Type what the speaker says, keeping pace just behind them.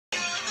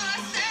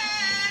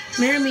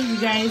Merriment, you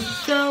guys.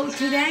 So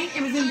today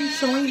I'm going to be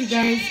showing you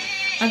guys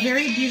a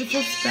very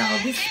beautiful spell.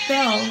 This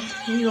spell,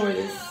 let me lower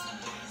this.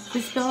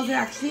 This spell is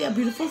actually a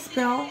beautiful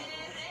spell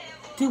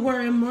to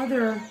where a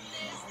mother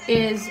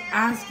is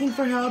asking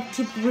for help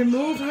to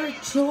remove her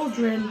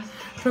children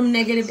from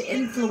negative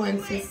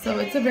influences. So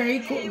it's a very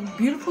cool,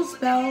 beautiful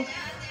spell.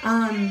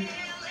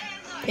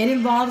 It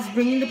involves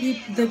bringing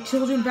the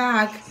children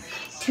back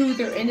to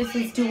their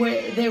innocence, to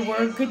where they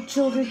were good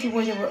children, to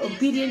where they were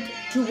obedient,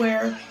 to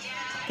where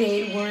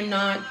they were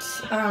not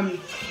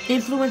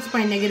influenced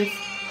by negative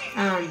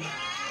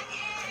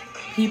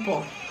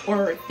people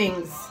or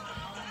things.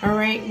 All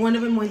right, one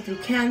of them went through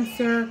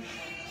cancer.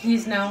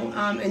 He's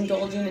now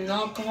indulging in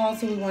alcohol,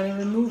 so we want to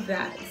remove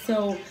that.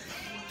 So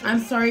I'm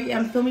sorry,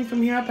 I'm filming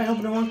from here up. I hope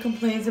no one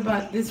complains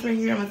about this right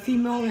here. I'm a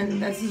female,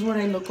 and this is what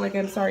I look like.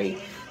 I'm sorry.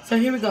 So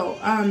here we go.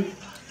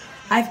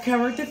 I've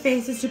covered the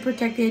faces to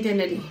protect the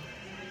identity.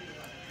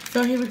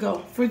 So here we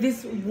go. For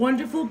this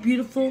wonderful,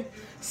 beautiful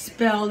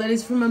spell that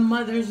is from a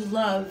mother's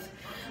love,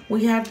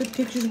 we have the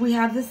pictures, we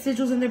have the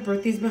sigils and their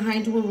birthdays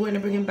behind where we're going to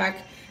bring them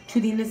back to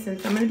the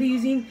innocence. I'm going to be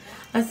using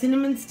a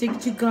cinnamon stick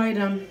to guide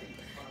them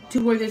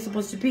to where they're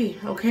supposed to be,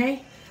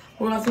 okay?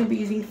 We're also going to be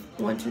using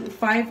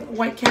 5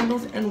 white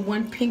candles and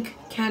 1 pink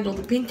candle.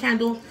 The pink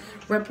candle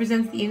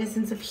represents the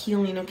innocence of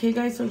healing, okay,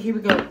 guys? So here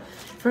we go.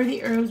 For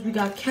the herbs, we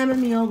got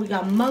chamomile, we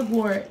got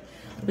mugwort,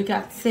 we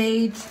got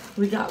sage,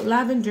 we got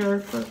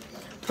lavender for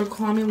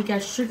calming, we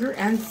got sugar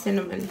and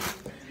cinnamon.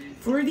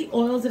 For the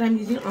oils that I'm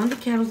using on the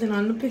candles and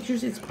on the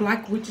pictures, it's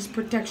Black Witch's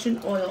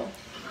Protection Oil.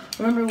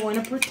 Remember, we want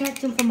to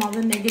protect them from all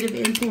the negative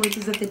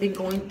influences that they've been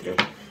going through.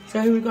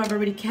 So here we go. I've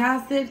already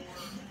cast it,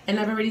 and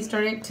I've already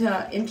started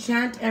to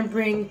enchant and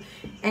bring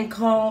and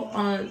call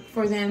on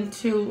for them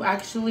to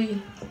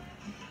actually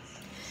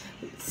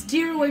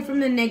steer away from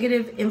the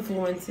negative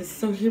influences.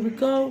 So here we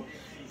go.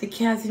 The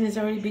casting has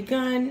already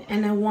begun,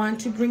 and I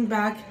want to bring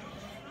back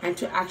and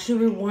to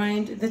actually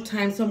rewind the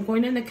time. So I'm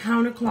going in a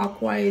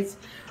counterclockwise,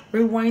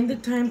 rewind the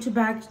time to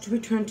back to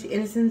return to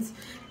innocence,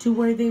 to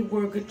where they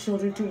were good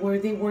children, to where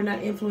they were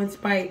not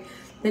influenced by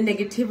the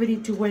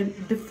negativity, to when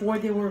before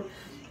they were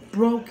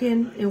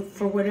broken. And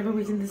for whatever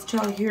reason, this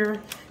child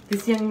here,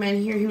 this young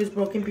man here, he was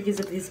broken because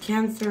of his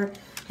cancer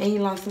and he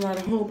lost a lot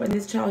of hope. And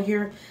this child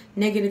here,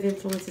 negative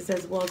influences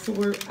as well. So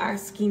we're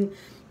asking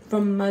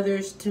from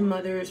mothers to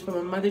mothers, from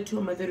a mother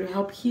to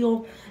help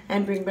heal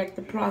and bring back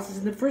the process.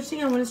 And the first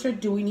thing I want to start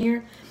doing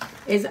here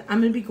is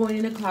I'm going to be going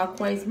in a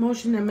clockwise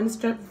motion. I'm going to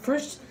start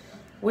first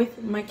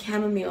with my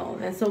chamomile.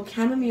 And so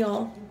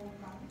chamomile,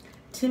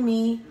 to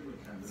me,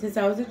 since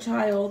I was a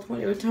child,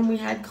 every time we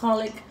had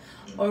colic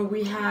or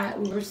we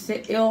were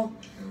sick, ill,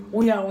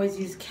 we always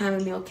used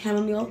chamomile.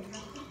 Chamomile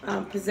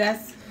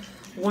possess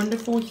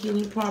wonderful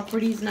healing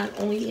properties, not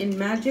only in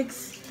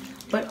magics,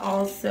 but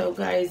also,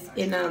 guys,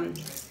 in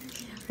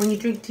when you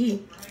drink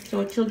tea.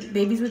 So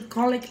babies with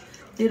colic,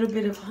 a little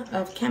bit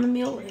of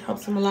chamomile, it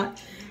helps them a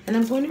lot. And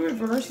I'm going to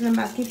reverse, and I'm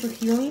asking for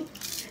healing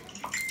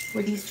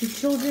for these 2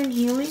 children,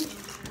 healing.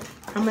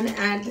 I'm going to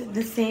add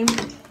the same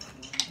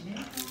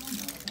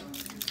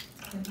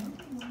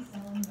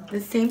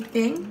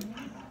thing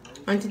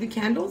onto the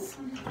candles,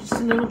 just a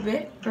little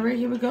bit. All right,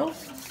 here we go.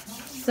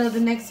 So the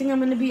next thing I'm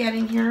going to be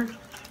adding here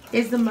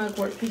is the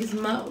mugwort, because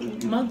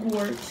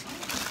mugwort,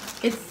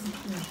 it's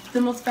the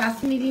most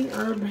fascinating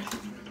herb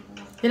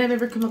that I've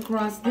ever come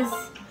across. This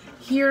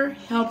here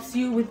helps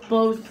you with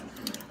both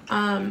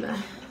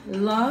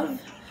love.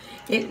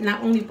 It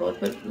not only both,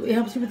 but it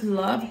helps you with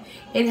love.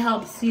 It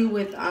helps you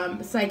with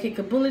psychic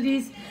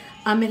abilities.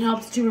 It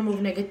helps to remove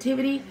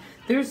negativity.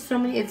 There's so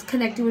many. It's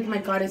connected with my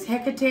goddess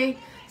Hecate.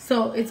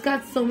 So it's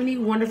got so many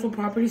wonderful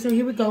properties. So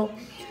here we go.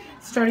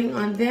 Starting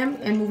on them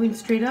and moving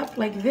straight up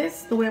like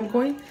this, the way I'm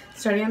going.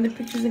 Starting on the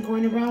pictures and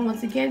going around.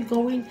 Once again,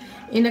 going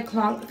in a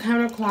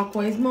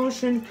counterclockwise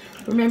motion.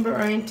 Remember,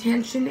 our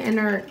intention and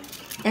our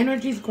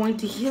energy is going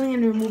to healing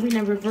and removing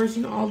and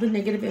reversing all the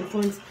negative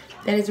influence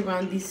that is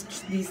around these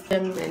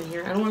young men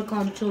here. I don't want to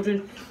call them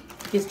children,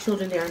 because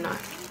children they are not.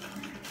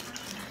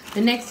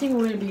 The next thing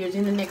we're going to be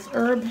using, the next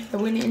herb that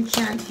we're going to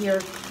enchant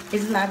here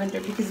is lavender.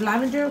 Because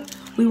lavender,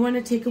 we want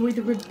to take away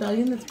the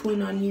rebellion that's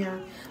going on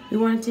here. We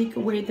want to take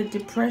away the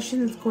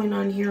depression that's going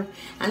on here.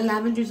 And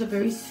lavender is a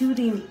very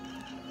soothing,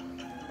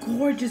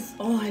 gorgeous,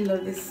 oh, I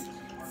love this.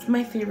 It's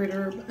my favorite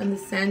herb, and the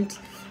scent.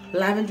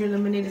 Lavender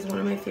lemonade is one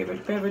of my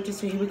favorite beverages.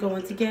 So here we go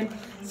once again,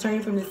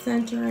 starting from the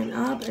center and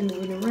up and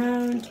moving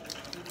around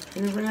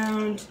and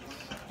around.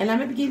 And I'm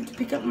going to begin to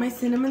pick up my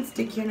cinnamon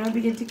stick here. And I'll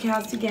begin to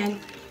cast again,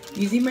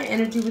 using my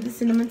energy with the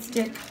cinnamon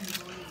stick,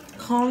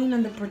 calling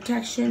on the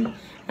protection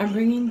and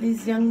bringing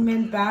these young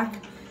men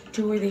back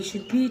to where they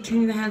should be,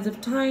 turning the hands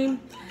of time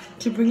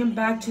to bring them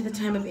back to the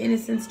time of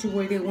innocence, to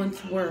where they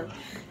once were,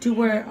 to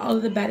where all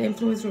of the bad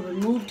influence were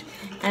removed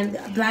and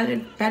bad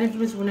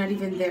influence were not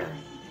even there.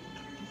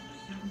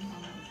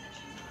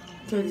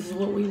 So this is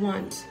what we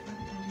want.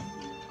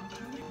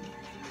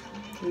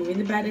 Moving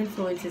the bad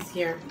influences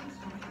here.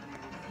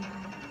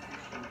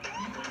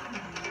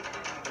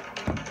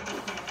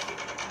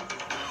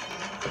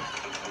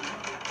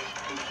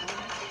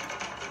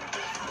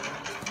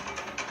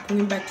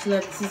 Bringing back to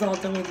love. This is all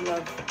done with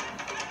love.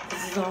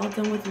 This is all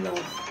done with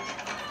love.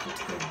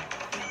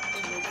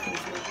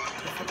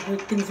 Before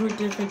things were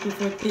different,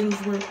 before things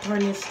were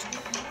tarnished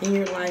in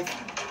your life,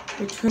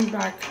 return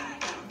back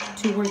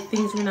to where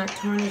things were not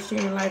tarnished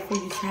in your life, where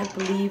you had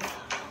belief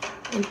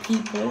in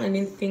people and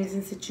in things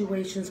and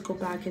situations. Go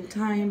back in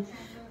time.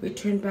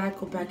 Return back.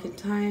 Go back in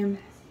time.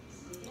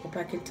 Go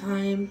back in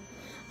time.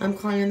 I'm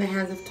calling on the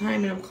hands of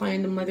time, and I'm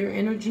calling the mother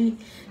energy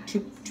to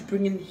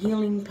bring in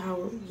healing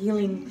power,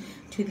 healing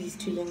to these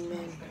two young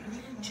men,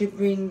 to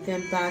bring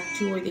them back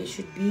to where they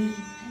should be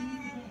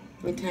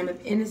in time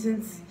of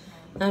innocence.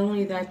 Not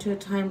only that, to a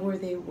time where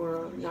they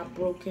were not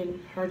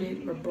broken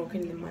hearted or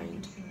broken in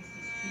mind.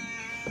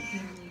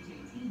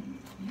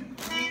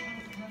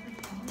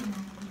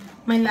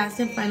 My last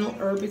and final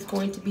herb is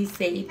going to be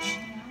sage,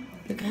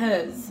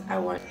 because I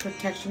want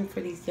protection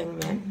for these young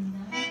men.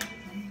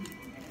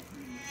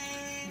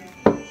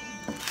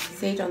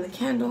 Sage on the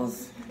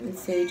candles and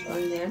sage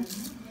on them.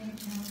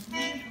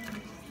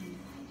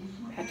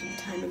 Back in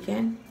time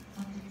again.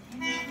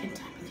 Back in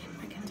time again.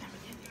 Back in time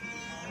again.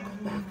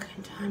 Go back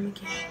in time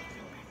again.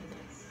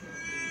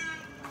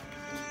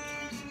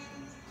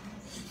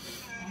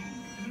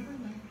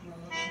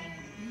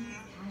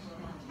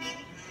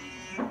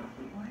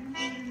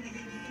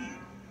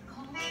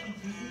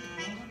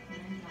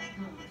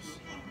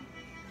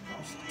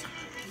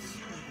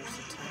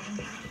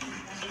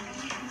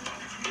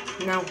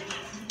 Now,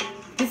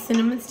 this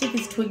cinnamon stick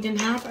is twigged in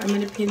half. I'm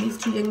going to pin these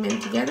two young men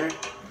together.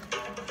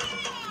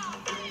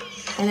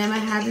 And then I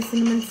have the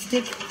cinnamon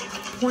stick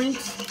point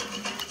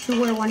to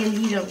where I want to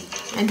heat them.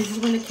 And this is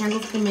when the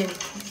candles come in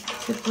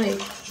to play.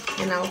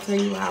 And I'll tell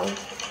you how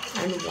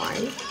and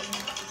why.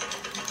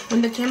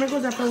 When the camera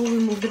goes up, I will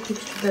remove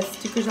the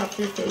stickers off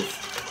their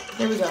face.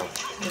 There we go.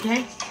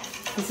 Okay?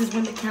 This is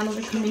when the candles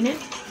are coming in.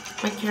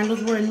 My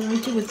candles were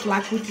anointed with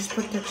Black Witch's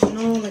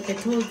Protectional, like I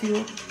told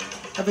you.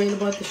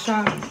 Available at the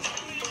shop.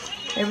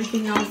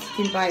 Everything else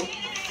you can buy.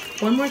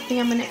 One more thing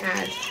I'm going to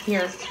add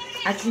here.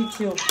 Actually,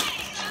 two.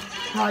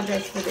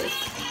 Apologize for this.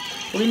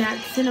 We're going to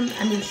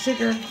add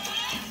sugar,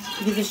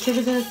 because the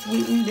sugar's going to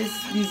sweeten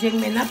these young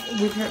men up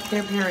with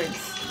their parents.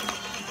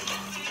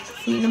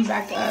 Sweeten them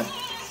back up.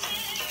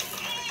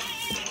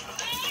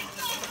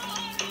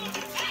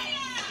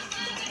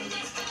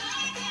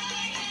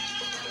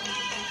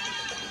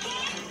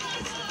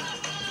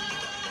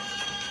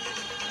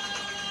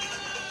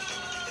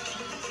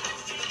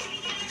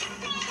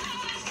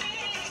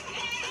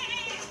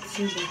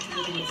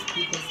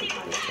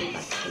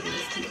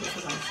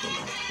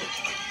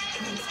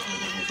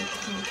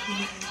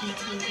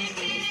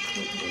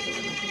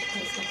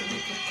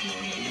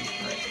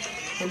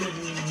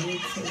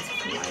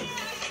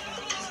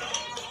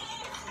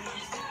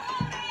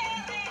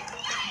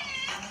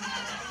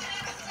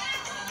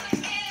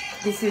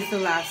 This is the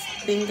last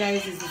thing,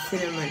 guys, is the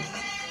cinnamon.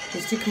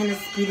 Just to kind of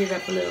speed it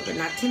up a little bit.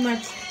 Not too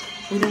much.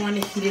 We don't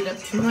want to heat it up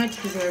too much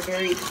because they're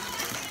very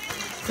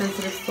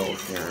sensitive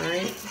souls here,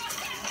 alright?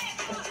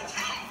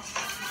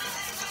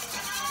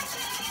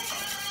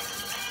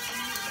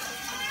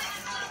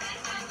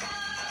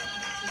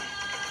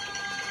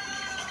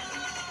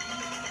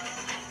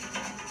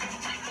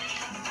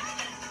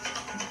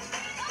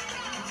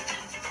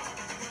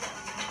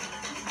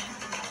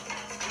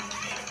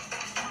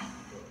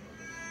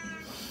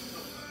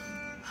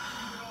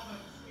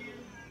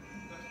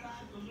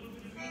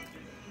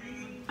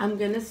 I'm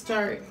going to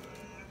start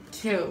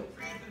to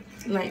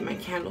light my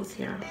candles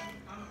here.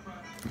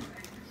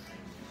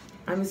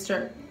 I'm going to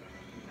start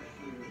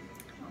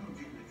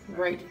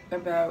right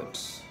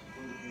about,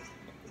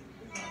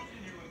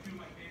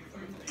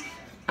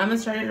 I'm going to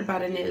start at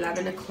about an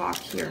 11 o'clock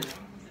here.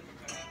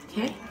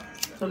 Okay,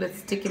 so let's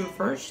stick him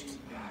first.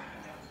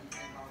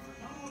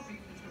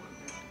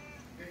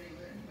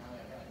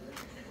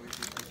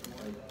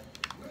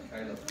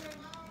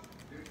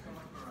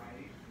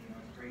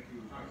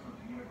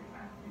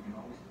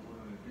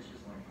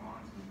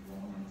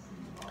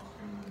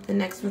 The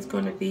next one's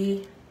going to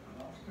be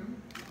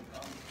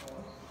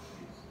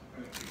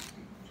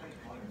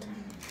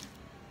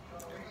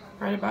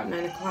right about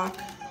 9 o'clock.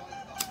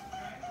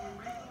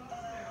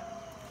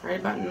 Right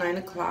about 9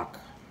 o'clock.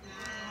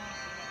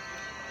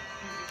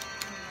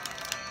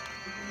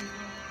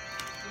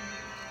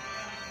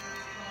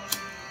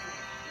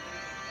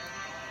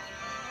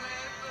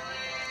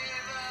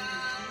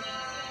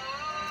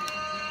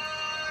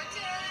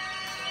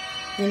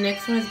 The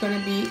next one is going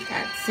to be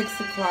at 6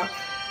 o'clock.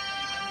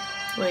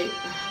 Wait,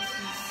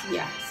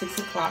 yeah, 6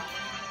 o'clock.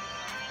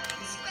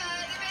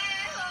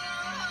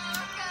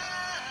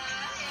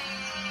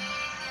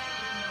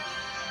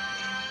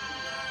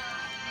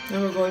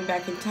 And we're going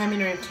back in time,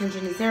 and our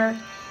intention is there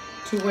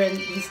to when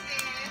these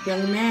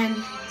young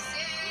men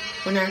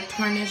were not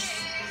tarnished.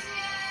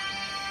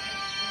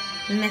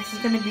 The next is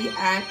going to be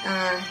at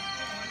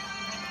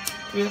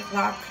 3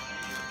 o'clock.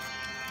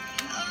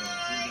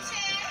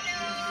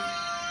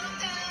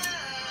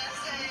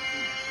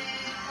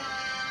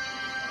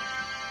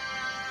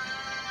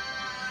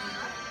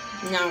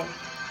 Now,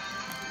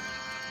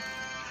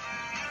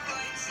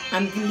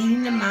 I'm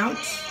leading them out.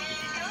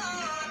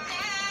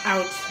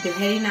 They're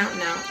heading out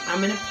now. I'm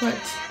going to put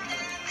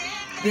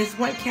this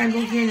white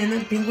candle here, and then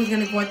the pink was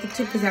going to go at the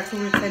tip because that's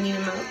where we're sending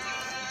them out.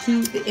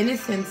 To the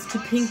Innocence, to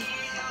pink.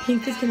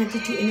 Pink is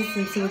connected to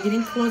Innocence. So we're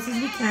getting close as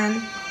we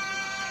can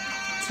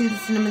to the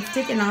cinnamon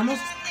stick and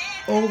almost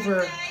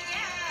over.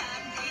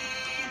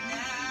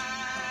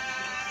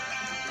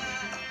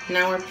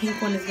 Now our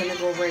pink one is going to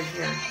go right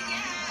here,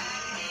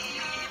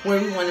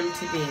 where we want them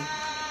to be.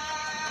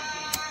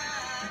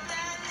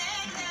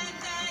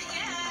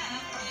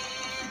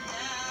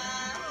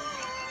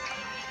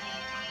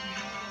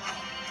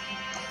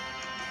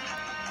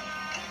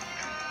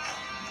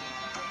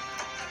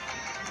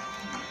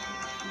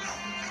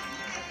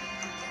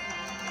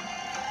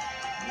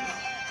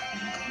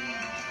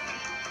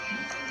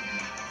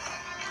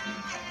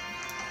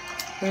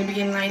 We're going to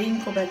begin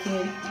lighting,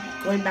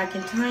 going back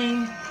in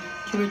time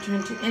to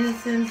return to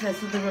innocence.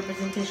 That's what the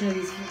representation of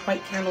these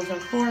white candles are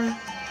for.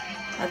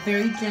 A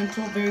very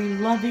gentle, very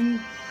loving,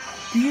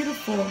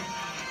 beautiful,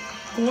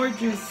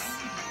 gorgeous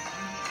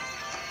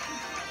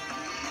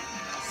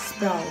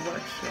spell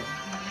work here.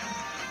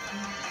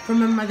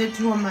 From a mother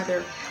to a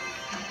mother.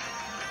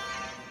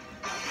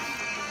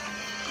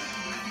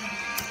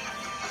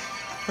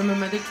 From a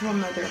mother to a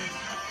mother.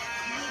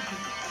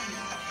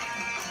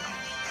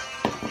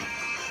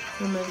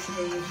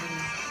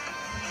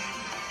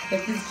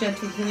 Let this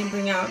gentle healing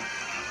bring out,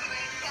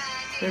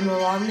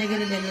 remove all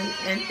negative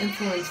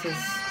influences.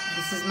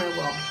 This is my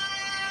will.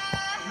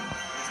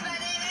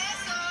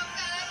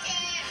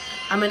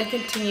 I'm going to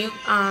continue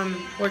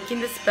working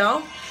the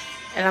spell,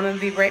 and I'm going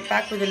to be right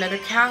back with another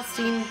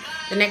casting.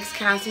 The next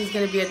casting is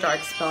going to be a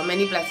dark spell.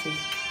 Many blessings.